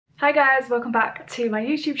Hi guys, welcome back to my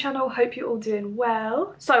YouTube channel. Hope you're all doing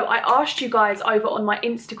well. So I asked you guys over on my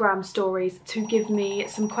Instagram stories to give me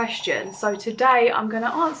some questions. So today I'm going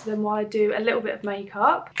to answer them while I do a little bit of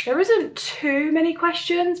makeup. There isn't too many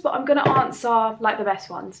questions, but I'm going to answer like the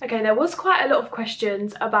best ones. Okay, there was quite a lot of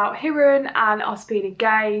questions about Hiran and us being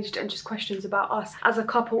engaged and just questions about us as a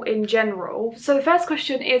couple in general. So the first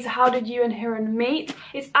question is, how did you and Hiran meet?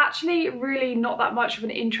 It's actually really not that much of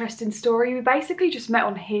an interesting story. We basically just met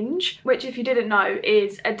on Hinge, which if you didn't know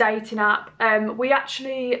is a dating app. We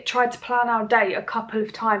actually tried to plan our date a couple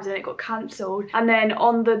of times and it got cancelled, and then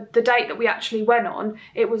on the date that we actually went on,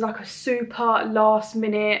 it was like a super last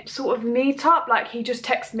minute sort of meetup. Like he just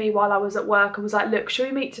texted me while I was at work and was like, look, should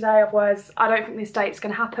we meet today, otherwise I don't think this date's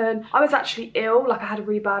gonna happen. I was actually ill, like I had a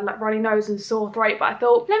really bad like runny nose and sore throat, but I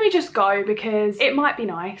thought let me just go because it might be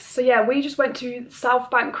nice. So yeah, we just went to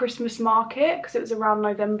South Bank Christmas Market because it was around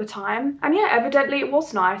November time, and yeah, evidently it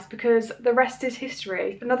was nice because the rest is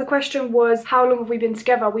history. Another question was, how long have we been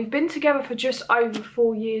together? We've been together for just over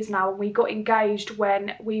 4 years now, and we got engaged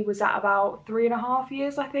when we was at about 3.5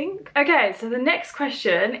 years, I think. Okay, so the next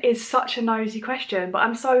question is such a nosy question, but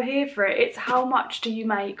I'm so here for it. It's, how much do you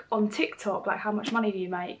make on TikTok? Like, how much money do you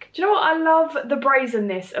make? Do you know what? I love the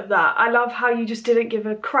brazenness of that. I love how you just didn't give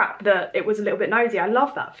a crap that it was a little bit nosy. I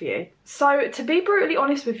love that for you. So to be brutally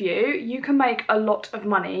honest with you, you can make a lot of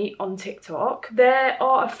money on TikTok. There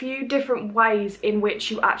are a few different ways in which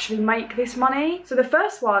you actually make this money. So the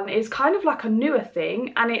first one is kind of like a newer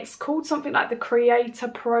thing, and it's called something like the Creator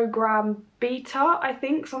Program Beta, I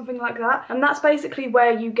think, something like that. And that's basically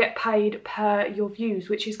where you get paid per your views,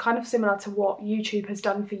 which is kind of similar to what YouTube has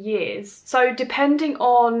done for years. So depending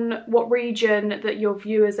on what region that your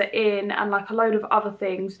viewers are in and like a load of other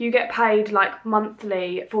things, you get paid like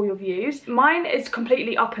monthly for your views. Mine is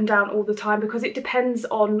completely up and down all the time because it depends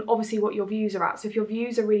on obviously what your views are at. So if your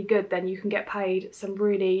views are really good, then you can get paid some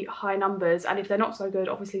really high numbers, and if they're not so good,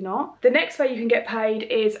 obviously not. The next way you can get paid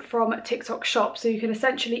is from TikTok Shop. So you can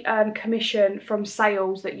essentially earn commission from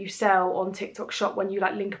sales that you sell on TikTok Shop when you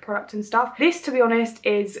like link a product and stuff. This, to be honest,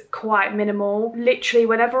 is quite minimal. Literally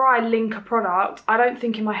whenever I link a product, I don't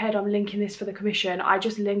think in my head I'm linking this for the commission. I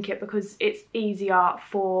just link it because it's easier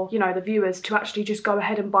for, you know, the viewers to actually just go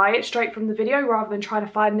ahead and buy it straight from the video rather than trying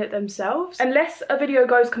to find it themselves. Unless a video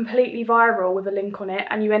goes completely viral with a link on it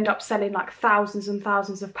and you end up selling like thousands and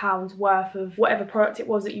thousands of pounds worth of whatever product it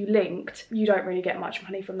was that you linked, you don't really get much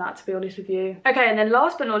money from that, to be honest with you. Okay, and then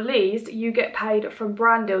last but not least, you get paid from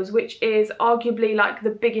brand deals, which is arguably like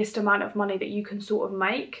the biggest amount of money that you can sort of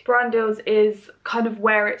make. Brand deals is kind of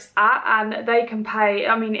where it's at, and they can pay,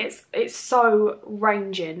 I mean, it's so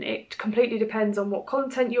ranging. It completely depends on what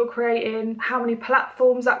content you're creating, how many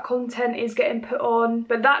platforms that content is getting put on,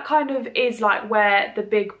 but that kind of is like where the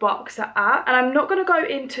big bucks are at. And I'm not going to go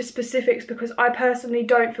into specifics because I personally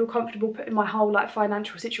don't feel comfortable putting my whole like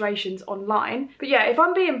financial situations online. But yeah, if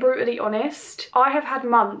I'm being brutally honest, I have had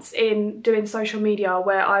months in doing social media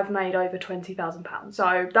where I've made over £20,000.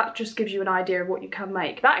 So that just gives you an idea of what you can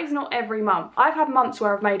make. That is not every month. I've had months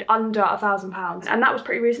where I've made under £1,000, and that was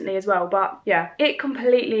pretty recently as well. But yeah, it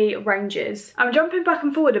completely ranges. I'm jumping back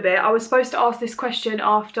and forward a bit. I was supposed to ask this question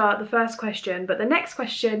after the first question, but the next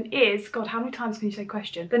question is, God, how many times can you say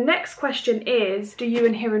question? The next question is, do you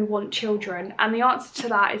and Hiran want children? And the answer to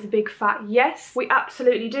that is a big fat yes. We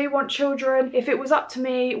absolutely do want children. If it was up to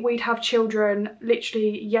me, we'd have children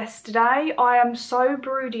literally yesterday. I am so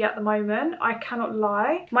broody at the moment, I cannot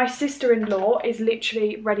lie. My sister-in-law is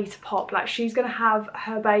literally ready to pop. Like, she's gonna have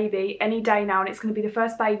her baby any day now, and it's gonna be the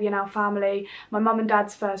first baby in our family. My mum and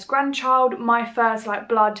dad's first grandchild, my first like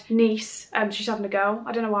blood niece. She's having a girl.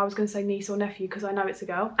 I don't know why I was gonna say niece or nephew because I know it's a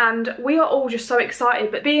girl. And we are all just so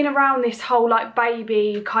excited, but being around this whole like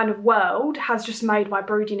baby kind of world has just made my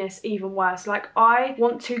broodiness even worse. Like, I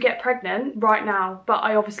want to get pregnant right now, but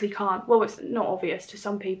I obviously can't. Well, it's not obvious to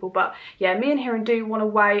some people, but yeah, me and Hiran do want to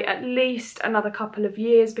wait at least another couple of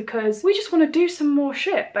years because we just want to do some more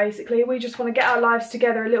shit, basically. We just want to get our lives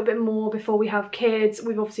together a little bit more before we have kids.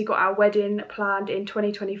 We've obviously got our wedding planned in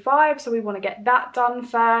 2025, so we want to get that done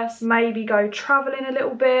first. Maybe go traveling a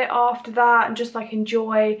little bit after that and just like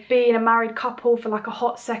enjoy being a married couple for like a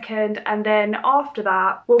hot second. And then after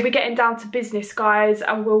that, we'll be getting down to business, guys,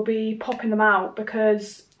 and we'll be popping them out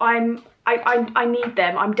because I need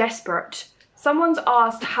them. I'm desperate. Someone's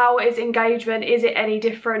asked, how is engagement? Is it any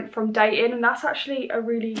different from dating? And that's actually a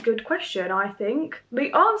really good question, I think.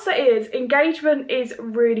 The answer is engagement is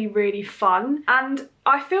really, really fun. And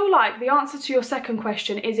I feel like the answer to your second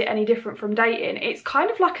question, is it any different from dating? It's kind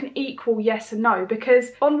of like an equal yes and no,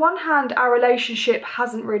 because on one hand, our relationship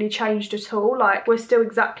hasn't really changed at all. Like, we're still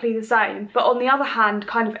exactly the same. But on the other hand,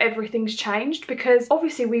 kind of everything's changed, because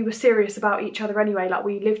obviously we were serious about each other anyway. Like,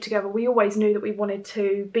 we lived together. We always knew that we wanted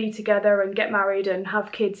to be together and get married and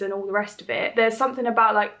have kids and all the rest of it. There's something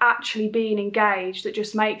about like actually being engaged that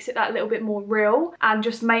just makes it that little bit more real and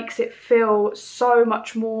just makes it feel so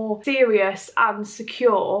much more serious and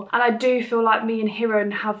secure. And I do feel like me and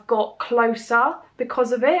Hiran have got closer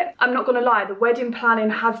because of it. I'm not gonna lie, the wedding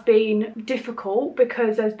planning has been difficult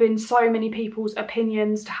because there's been so many people's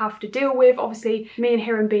opinions to have to deal with. Obviously, me and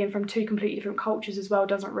Hiran being from two completely different cultures as well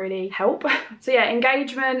doesn't really help. So yeah,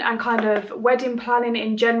 engagement and kind of wedding planning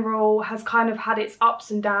in general has kind of had its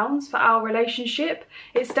ups and downs for our relationship.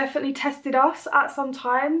 It's definitely tested us at some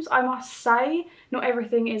times, I must say. Not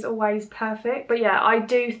everything is always perfect, but yeah, I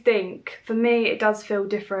do think for me it does feel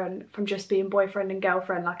different from just being boyfriend and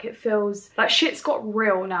girlfriend. Like, it feels like shit's got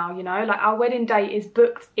real now, you know? Like, our wedding date is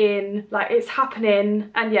booked in, like, it's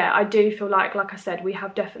happening. And yeah, I do feel like I said, we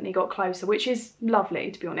have definitely got closer, which is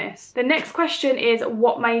lovely, to be honest. The next question is,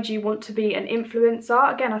 what made you want to be an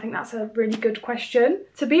influencer? Again, I think that's a really good question.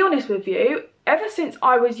 To be honest with you, ever since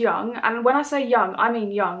I was young, and when I say young, I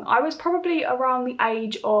mean young, I was probably around the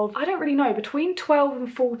age of, I don't really know, between 12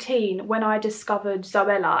 and 14 when I discovered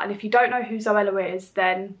Zoella. And if you don't know who Zoella is,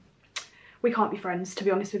 then we can't be friends, to be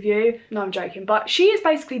honest with you. No, I'm joking. But she is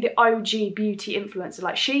basically the OG beauty influencer.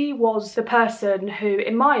 Like, she was the person who,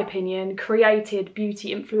 in my opinion, created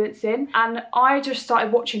beauty influencing. And I just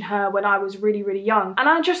started watching her when I was really, really young. And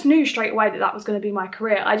I just knew straight away that that was going to be my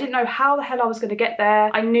career. I didn't know how the hell I was going to get there.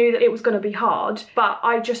 I knew that it was going to be hard, but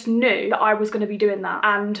I just knew that I was going to be doing that.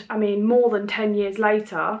 And I mean, more than 10 years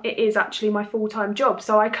later, it is actually my full-time job.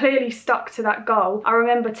 So I clearly stuck to that goal. I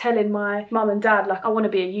remember telling my mum and dad, like, I want to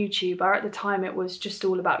be a YouTuber. At the time it was just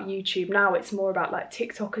all about YouTube. Now it's more about like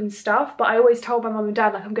TikTok and stuff, but I always told my mum and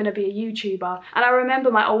dad, like, I'm gonna be a YouTuber. And I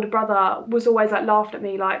remember my older brother was always like laughing at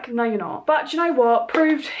me like, no you're not. But you know what,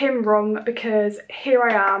 proved him wrong, because here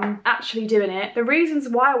I am actually doing it. The reasons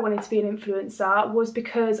why I wanted to be an influencer was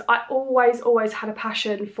because I always had a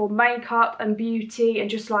passion for makeup and beauty and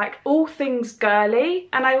just like all things girly,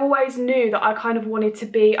 and I always knew that I kind of wanted to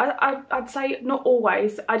be, I'd say not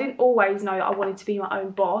always, I didn't always know that I wanted to be my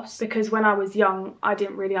own boss, because when I was young I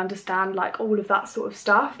didn't really understand like all of that sort of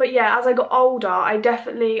stuff. But yeah, as I got older I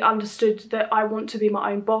definitely understood that I want to be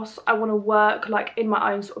my own boss. I want to work like in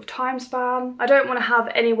my own sort of time span. I don't want to have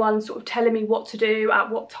anyone sort of telling me what to do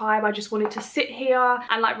at what time. I just wanted to sit here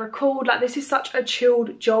and like record. Like, this is such a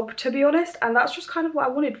chilled job, to be honest, and that's just kind of what I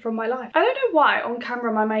wanted from my life. I don't know why on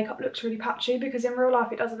camera my makeup looks really patchy, because in real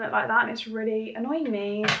life it doesn't look like that and it's really annoying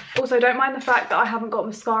me. Also, don't mind the fact that I haven't got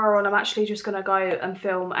mascara on. I'm actually just gonna go and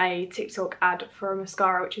film a TikTok ad for a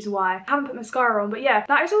mascara, which is why I haven't put mascara on. But yeah,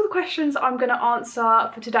 that is all the questions I'm going to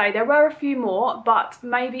answer for today. There were a few more, but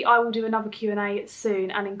maybe I will do another Q&A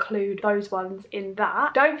soon and include those ones in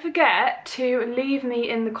that. Don't forget to leave me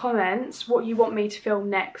in the comments what you want me to film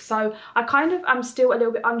next. So I kind of am still a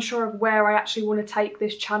little bit unsure of where I actually want to take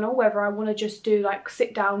this channel, whether I want to just do like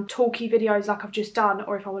sit down talky videos like I've just done,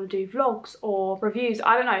 or if I want to do vlogs or reviews.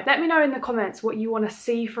 I don't know. Let me know in the comments what you want to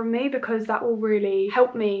see from me, because that will really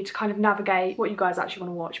help me to kind of navigate what you guys actually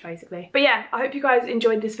want to watch, basically. But yeah, I hope you guys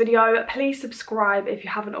enjoyed this video. Please subscribe if you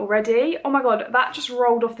haven't already. Oh my god, that just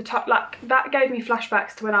rolled off the top. Like, that gave me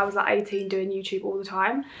flashbacks to when I was like 18 doing YouTube all the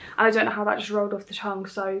time, and I don't know how that just rolled off the tongue,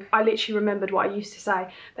 so I literally remembered what I used to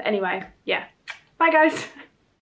say. But anyway, yeah, bye guys.